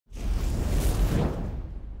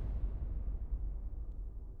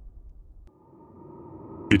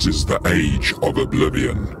It is the Age of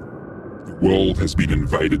Oblivion. The world has been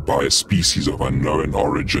invaded by a species of unknown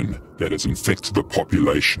origin that has infected the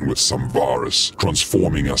population with some virus,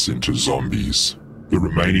 transforming us into zombies. The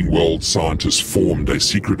remaining world scientists formed a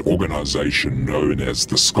secret organization known as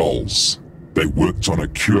the Skulls. They worked on a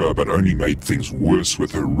cure but only made things worse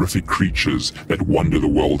with horrific creatures that wander the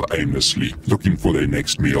world aimlessly, looking for their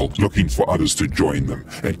next meal, looking for others to join them,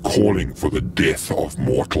 and calling for the death of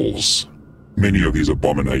mortals. Many of these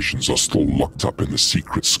abominations are still locked up in the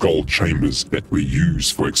secret skull chambers that were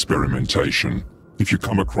used for experimentation. If you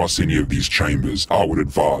come across any of these chambers, I would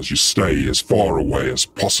advise you stay as far away as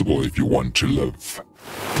possible if you want to live.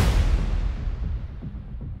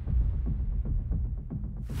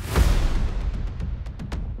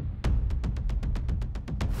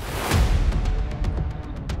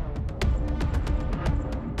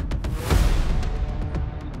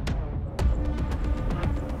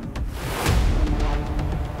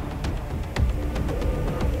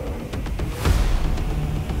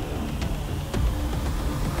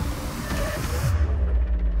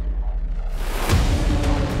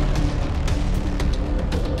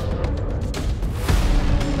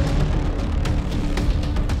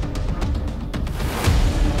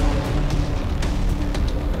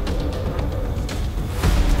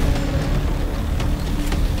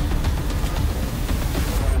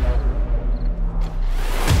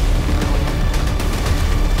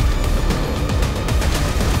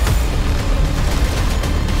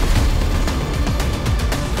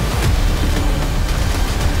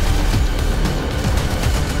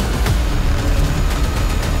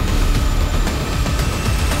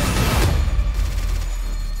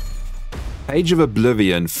 Age of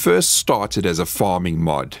Oblivion first started as a farming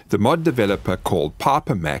mod. The mod developer called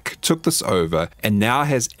Pipermac took this over and now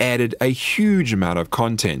has added a huge amount of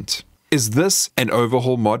content. Is this an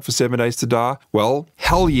overhaul mod for 7 Days to Die? Well,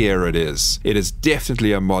 hell yeah it is. It is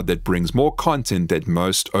definitely a mod that brings more content than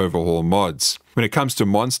most overhaul mods. When it comes to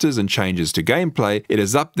monsters and changes to gameplay, it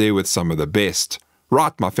is up there with some of the best.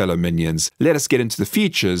 Right, my fellow minions, let us get into the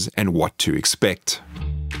features and what to expect.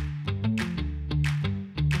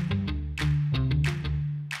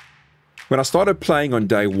 When I started playing on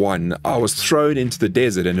day 1, I was thrown into the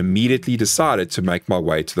desert and immediately decided to make my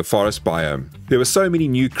way to the forest biome. There were so many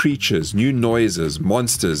new creatures, new noises,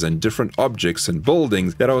 monsters and different objects and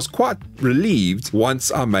buildings that I was quite relieved once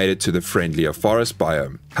I made it to the friendlier forest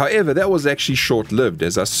biome. However, that was actually short-lived,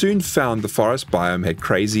 as I soon found the forest biome had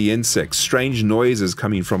crazy insects, strange noises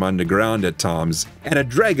coming from underground at times, and a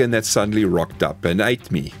dragon that suddenly rocked up and ate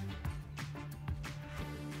me.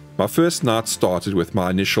 My first night started with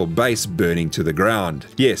my initial base burning to the ground.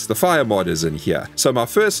 Yes, the fire mod is in here. So my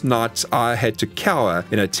first night I had to cower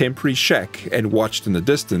in a temporary shack and watched in the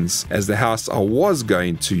distance as the house I was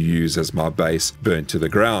going to use as my base burned to the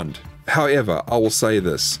ground. However, I will say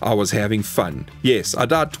this, I was having fun. Yes, I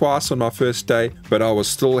died twice on my first day, but I was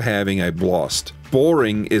still having a blast.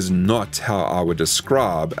 Boring is not how I would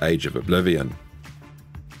describe Age of Oblivion.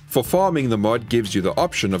 For farming, the mod gives you the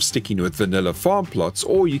option of sticking with vanilla farm plots,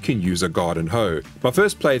 or you can use a garden hoe. My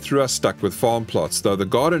first playthrough I stuck with farm plots, though the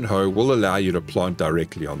garden hoe will allow you to plant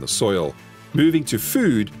directly on the soil. Moving to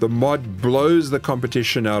food, the mod blows the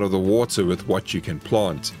competition out of the water with what you can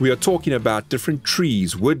plant. We are talking about different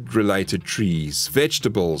trees, wood-related trees,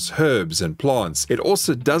 vegetables, herbs and plants. It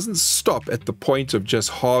also doesn't stop at the point of just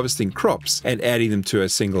harvesting crops and adding them to a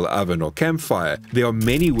single oven or campfire. There are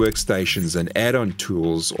many workstations and add-on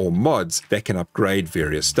tools or mods that can upgrade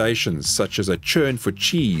various stations, such as a churn for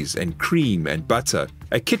cheese and cream and butter.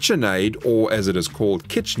 A KitchenAid, or as it is called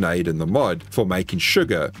KitchenAid in the mod, for making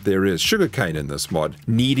sugar. There is sugarcane in this mod.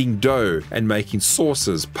 Kneading dough and making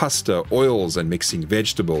sauces, pasta, oils and mixing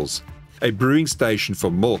vegetables. A brewing station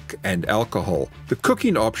for milk and alcohol. The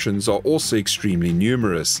cooking options are also extremely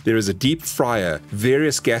numerous. There is a deep fryer,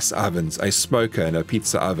 various gas ovens, a smoker and a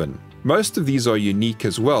pizza oven. Most of these are unique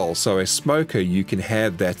as well, so a smoker you can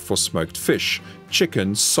have that for smoked fish,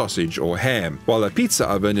 chicken, sausage or ham, while a pizza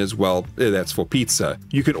oven is, well, that's for pizza.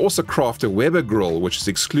 You can also craft a Weber grill, which is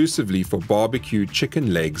exclusively for barbecued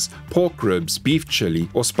chicken legs, pork ribs, beef chili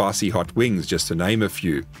or spicy hot wings, just to name a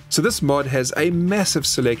few. So this mod has a massive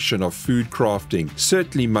selection of food crafting,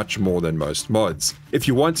 certainly much more than most mods. If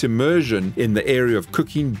you want immersion in the area of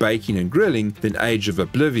cooking, baking and grilling, then Age of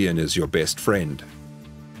Oblivion is your best friend.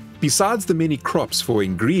 Besides the many crops for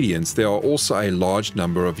ingredients, there are also a large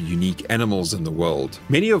number of unique animals in the world,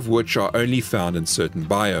 many of which are only found in certain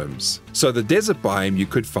biomes. So the desert biome, you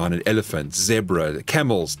could find an elephant, zebra,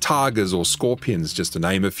 camels, tigers or scorpions, just to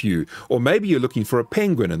name a few, or maybe you're looking for a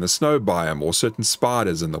penguin in the snow biome or certain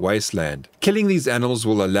spiders in the wasteland. Killing these animals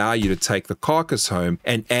will allow you to take the carcass home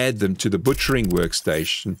and add them to the butchering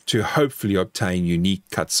workstation to hopefully obtain unique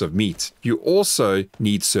cuts of meat. You also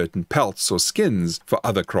need certain pelts or skins for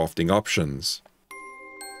other crafting options.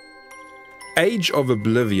 Age of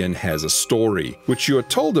Oblivion has a story, which you are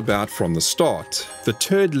told about from the start. The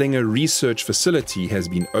Turdlinger research facility has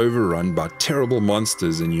been overrun by terrible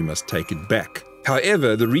monsters and you must take it back.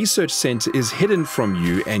 However, the research center is hidden from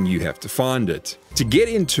you and you have to find it. To get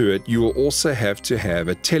into it, you will also have to have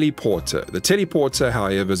a teleporter. The teleporter,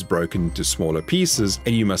 however, is broken into smaller pieces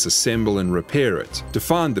and you must assemble and repair it. To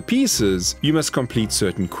find the pieces, you must complete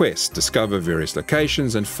certain quests, discover various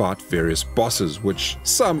locations and fight various bosses, which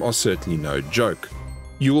some are certainly no joke.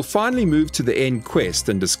 You will finally move to the end quest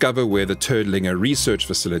and discover where the Turdlinger research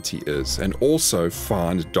facility is, and also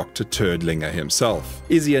find Dr. Turdlinger himself.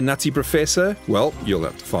 Is he a nutty professor? Well, you'll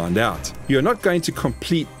have to find out. You're not going to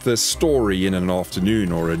complete this story in an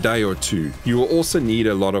afternoon or a day or two. You will also need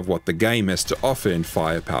a lot of what the game has to offer in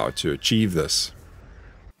firepower to achieve this.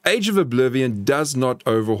 Age of Oblivion does not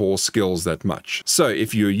overhaul skills that much, so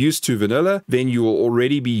if you're used to vanilla, then you will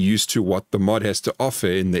already be used to what the mod has to offer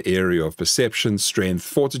in the area of perception, strength,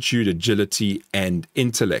 fortitude, agility, and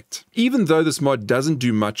intellect. Even though this mod doesn't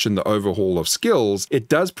do much in the overhaul of skills, it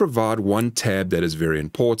does provide one tab that is very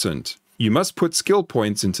important. You must put skill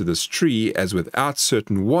points into this tree, as without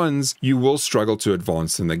certain ones, you will struggle to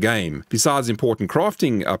advance in the game. Besides important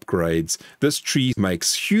crafting upgrades, this tree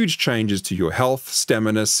makes huge changes to your health,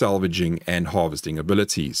 stamina, salvaging, and harvesting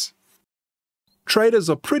abilities. Traders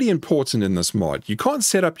are pretty important in this mod. You can't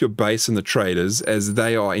set up your base in the traders as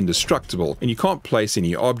they are indestructible and you can't place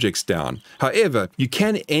any objects down. However, you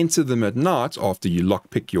can enter them at night after you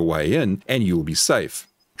lockpick your way in and you will be safe.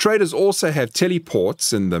 Traders also have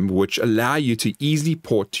teleports in them which allow you to easily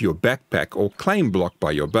port to your backpack or claim block by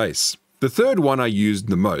your base. The third one I used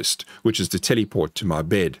the most, which is to teleport to my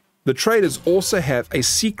bed. The traders also have a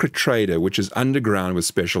secret trader which is underground with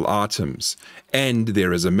special items, and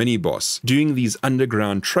there is a mini-boss. Doing these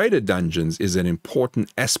underground trader dungeons is an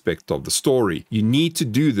important aspect of the story. You need to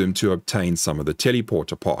do them to obtain some of the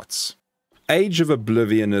teleporter parts. Age of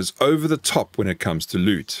Oblivion is over the top when it comes to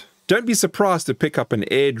loot. Don't be surprised to pick up an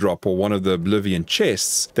airdrop or one of the Oblivion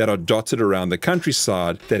chests that are dotted around the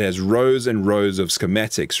countryside that has rows and rows of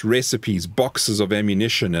schematics, recipes, boxes of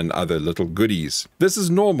ammunition and other little goodies. This is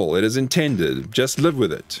normal, it is intended, just live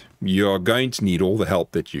with it. You are going to need all the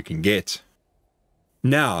help that you can get.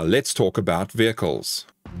 Now let's talk about vehicles.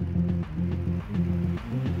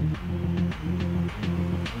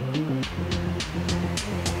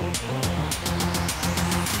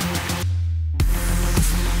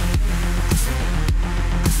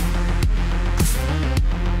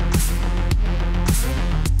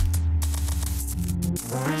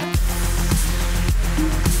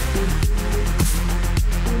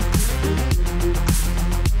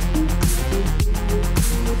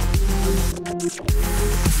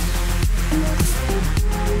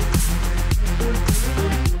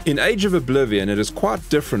 In Age of Oblivion, it is quite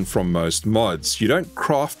different from most mods. You don't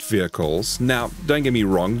craft vehicles. Now, don't get me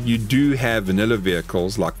wrong, you do have vanilla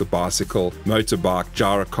vehicles like the bicycle, motorbike,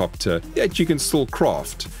 gyrocopter that you can still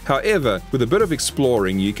craft. However, with a bit of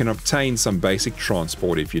exploring, you can obtain some basic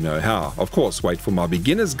transport if you know how. Of course, wait for my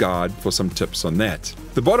beginner's guide for some tips on that.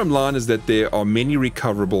 The bottom line is that there are many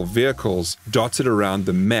recoverable vehicles dotted around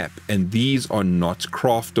the map, and these are not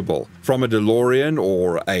craftable. From a DeLorean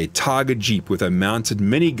or a Tiger Jeep with a mounted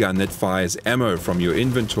minigun that fires ammo from your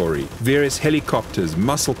inventory, various helicopters,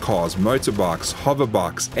 muscle cars, motorbikes,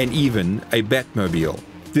 hoverbikes, and even a Batmobile.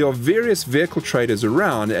 There are various vehicle traders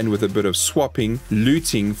around, and with a bit of swapping,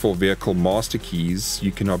 looting for vehicle master keys,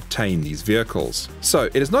 you can obtain these vehicles. So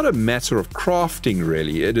it is not a matter of crafting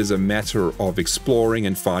really, it is a matter of exploring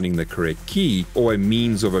and finding the correct key or a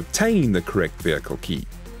means of obtaining the correct vehicle key.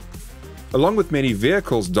 Along with many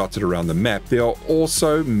vehicles dotted around the map, there are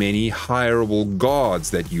also many Hirable Guards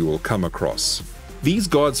that you will come across. These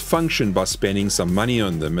guards function by spending some money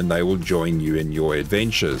on them and they will join you in your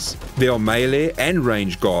adventures. There are melee and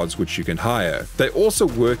range guards which you can hire. They also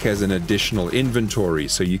work as an additional inventory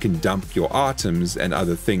so you can dump your items and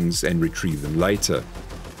other things and retrieve them later.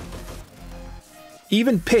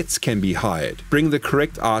 Even pets can be hired. Bring the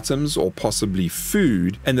correct items or possibly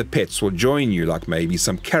food and the pets will join you, like maybe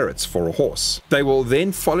some carrots for a horse. They will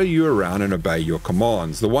then follow you around and obey your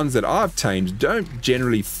commands. The ones that I've tamed don't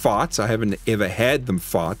generally fight. I haven't ever had them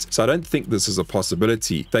fight, so I don't think this is a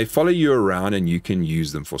possibility. They follow you around and you can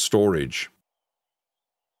use them for storage.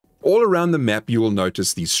 All around the map you will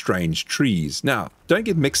notice these strange trees. Now, don't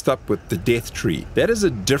get mixed up with the death tree. That is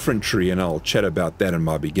a different tree and I'll chat about that in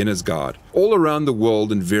my beginner's guide. All around the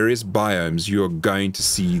world in various biomes you are going to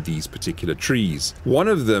see these particular trees. One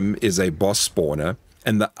of them is a boss spawner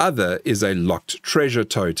and the other is a locked treasure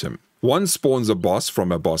totem. One spawns a boss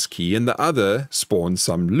from a boss key and the other spawns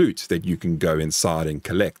some loot that you can go inside and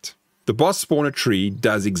collect. The boss spawner tree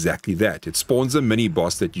does exactly that. It spawns a mini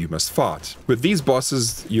boss that you must fight. With these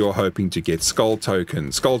bosses, you're hoping to get skull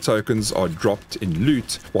tokens. Skull tokens are dropped in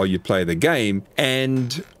loot while you play the game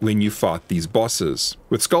and when you fight these bosses.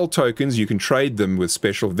 With skull tokens, you can trade them with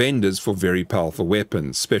special vendors for very powerful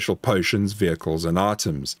weapons, special potions, vehicles, and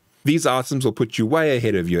items. These items will put you way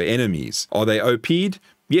ahead of your enemies. Are they OP'd?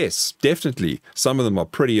 Yes, definitely. Some of them are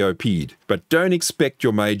pretty OP'd, but don't expect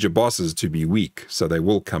your major bosses to be weak, so they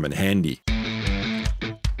will come in handy.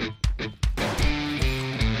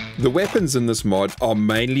 The weapons in this mod are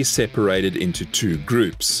mainly separated into two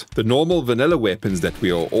groups. The normal vanilla weapons that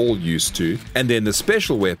we are all used to, and then the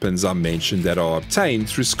special weapons I mentioned that are obtained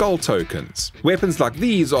through skull tokens. Weapons like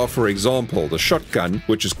these are, for example, the shotgun,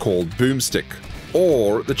 which is called boomstick,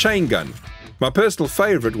 or the chain gun. My personal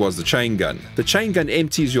favorite was the chain gun. The chain gun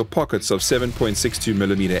empties your pockets of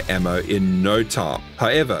 7.62mm ammo in no time.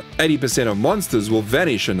 However, 80% of monsters will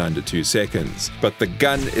vanish in under 2 seconds, but the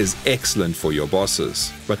gun is excellent for your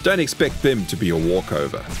bosses. But don't expect them to be a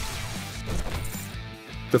walkover.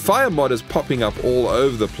 The fire mod is popping up all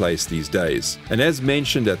over the place these days, and as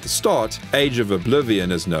mentioned at the start, Age of Oblivion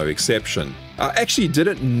is no exception. I actually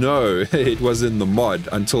didn't know it was in the mod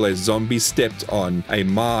until a zombie stepped on a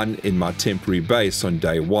mine in my temporary base on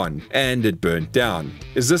day 1, and it burnt down.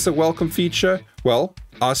 Is this a welcome feature? Well,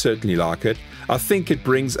 I certainly like it. I think it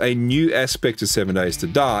brings a new aspect to 7 Days to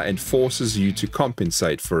Die and forces you to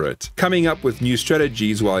compensate for it. Coming up with new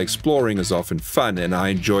strategies while exploring is often fun and I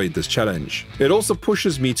enjoyed this challenge. It also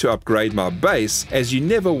pushes me to upgrade my base, as you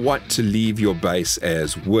never want to leave your base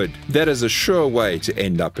as wood. That is a sure way to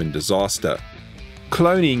end up in disaster.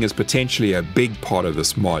 Cloning is potentially a big part of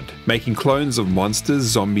this mod. Making clones of monsters,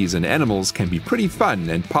 zombies and animals can be pretty fun,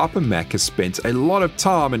 and Pipermac has spent a lot of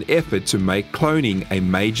time and effort to make cloning a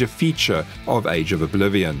major feature of Age of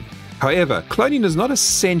Oblivion. However, cloning is not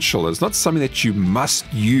essential. It's not something that you must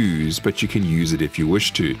use, but you can use it if you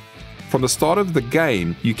wish to. From the start of the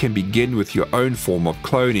game, you can begin with your own form of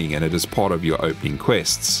cloning, and it is part of your opening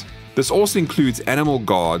quests. This also includes animal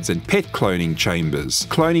guards and pet cloning chambers.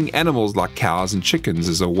 Cloning animals like cows and chickens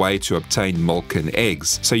is a way to obtain milk and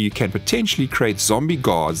eggs, so you can potentially create zombie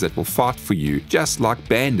guards that will fight for you, just like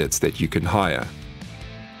bandits that you can hire.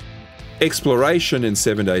 Exploration in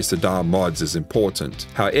 7 Days to Die mods is important.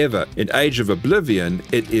 However, in Age of Oblivion,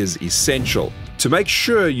 it is essential. To make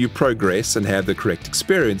sure you progress and have the correct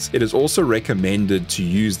experience, it is also recommended to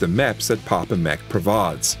use the maps that Pipermac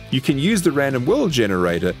provides. You can use the random world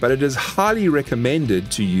generator, but it is highly recommended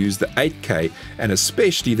to use the 8K and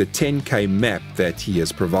especially the 10K map that he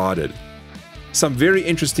has provided. Some very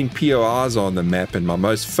interesting POIs on the map, and my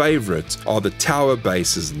most favorite are the tower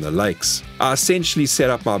bases and the lakes. I essentially set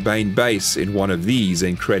up my main base in one of these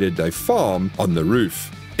and created a farm on the roof.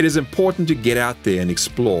 It is important to get out there and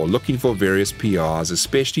explore, looking for various PRs,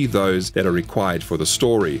 especially those that are required for the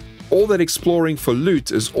story. All that exploring for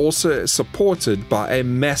loot is also supported by a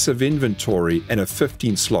massive inventory and a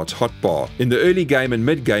 15-slot hotbar. In the early game and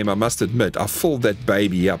mid-game, I must admit, I filled that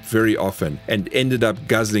baby up very often and ended up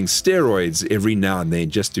guzzling steroids every now and then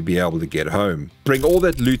just to be able to get home. Bring all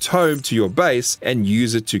that loot home to your base and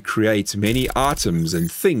use it to create many items and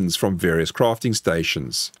things from various crafting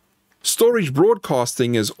stations. Storage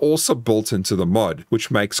broadcasting is also built into the mod, which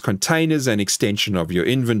makes containers an extension of your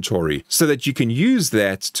inventory, so that you can use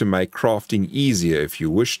that to make crafting easier if you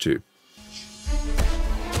wish to.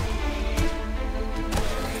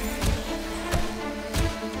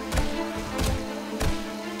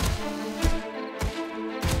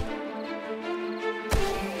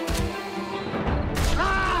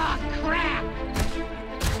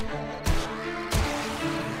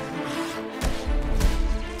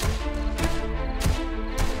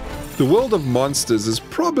 The world of monsters is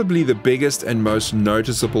probably the biggest and most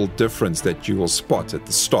noticeable difference that you will spot at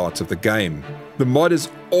the start of the game. The mod is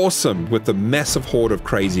awesome with the massive horde of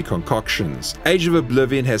crazy concoctions. Age of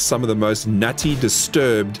Oblivion has some of the most nutty,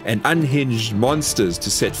 disturbed, and unhinged monsters to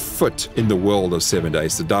set foot in the world of 7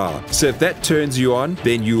 Days to Die. So if that turns you on,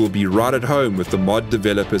 then you will be right at home with the mod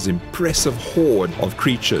developer's impressive horde of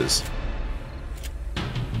creatures.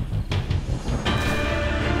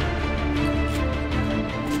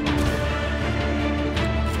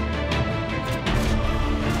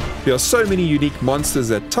 There are so many unique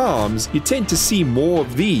monsters at times, you tend to see more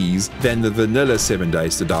of these than the vanilla 7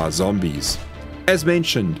 Days to Die zombies. As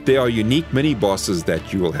mentioned, there are unique mini-bosses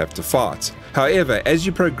that you will have to fight. However, as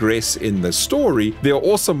you progress in the story, there are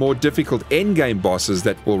also more difficult endgame bosses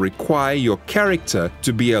that will require your character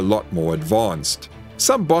to be a lot more advanced.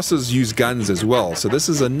 Some bosses use guns as well, so this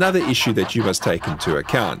is another issue that you must take into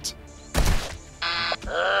account.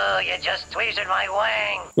 You just twisted my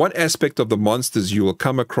wing. One aspect of the monsters you will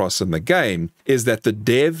come across in the game is that the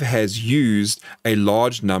dev has used a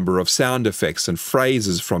large number of sound effects and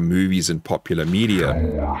phrases from movies and popular media.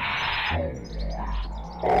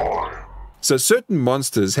 So certain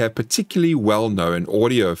monsters have particularly well-known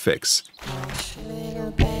audio effects. Hush,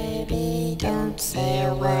 little baby, don't say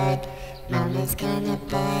a word. Mama's gonna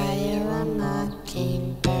buy you a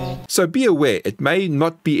mockingbird. So be aware, it may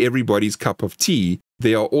not be everybody's cup of tea.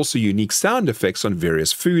 There are also unique sound effects on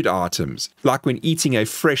various food items, like when eating a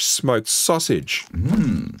fresh smoked sausage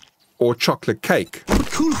or chocolate cake. Put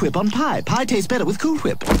Cool Whip on pie. Pie tastes better with Cool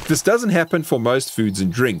Whip. This doesn't happen for most foods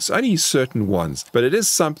and drinks, only certain ones, but it is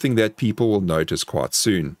something that people will notice quite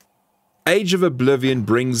soon. Age of Oblivion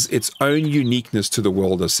brings its own uniqueness to the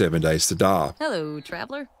world of 7 Days to Die. Hello,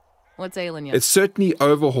 traveler. What's ailing you? It certainly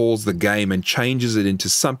overhauls the game and changes it into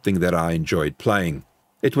something that I enjoyed playing.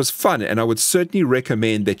 It was fun, and I would certainly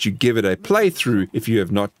recommend that you give it a playthrough if you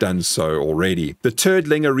have not done so already. The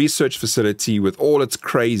Turdlinger research facility with all its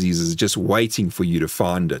crazies is just waiting for you to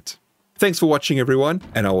find it. Thanks for watching, everyone,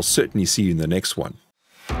 and I will certainly see you in the next one.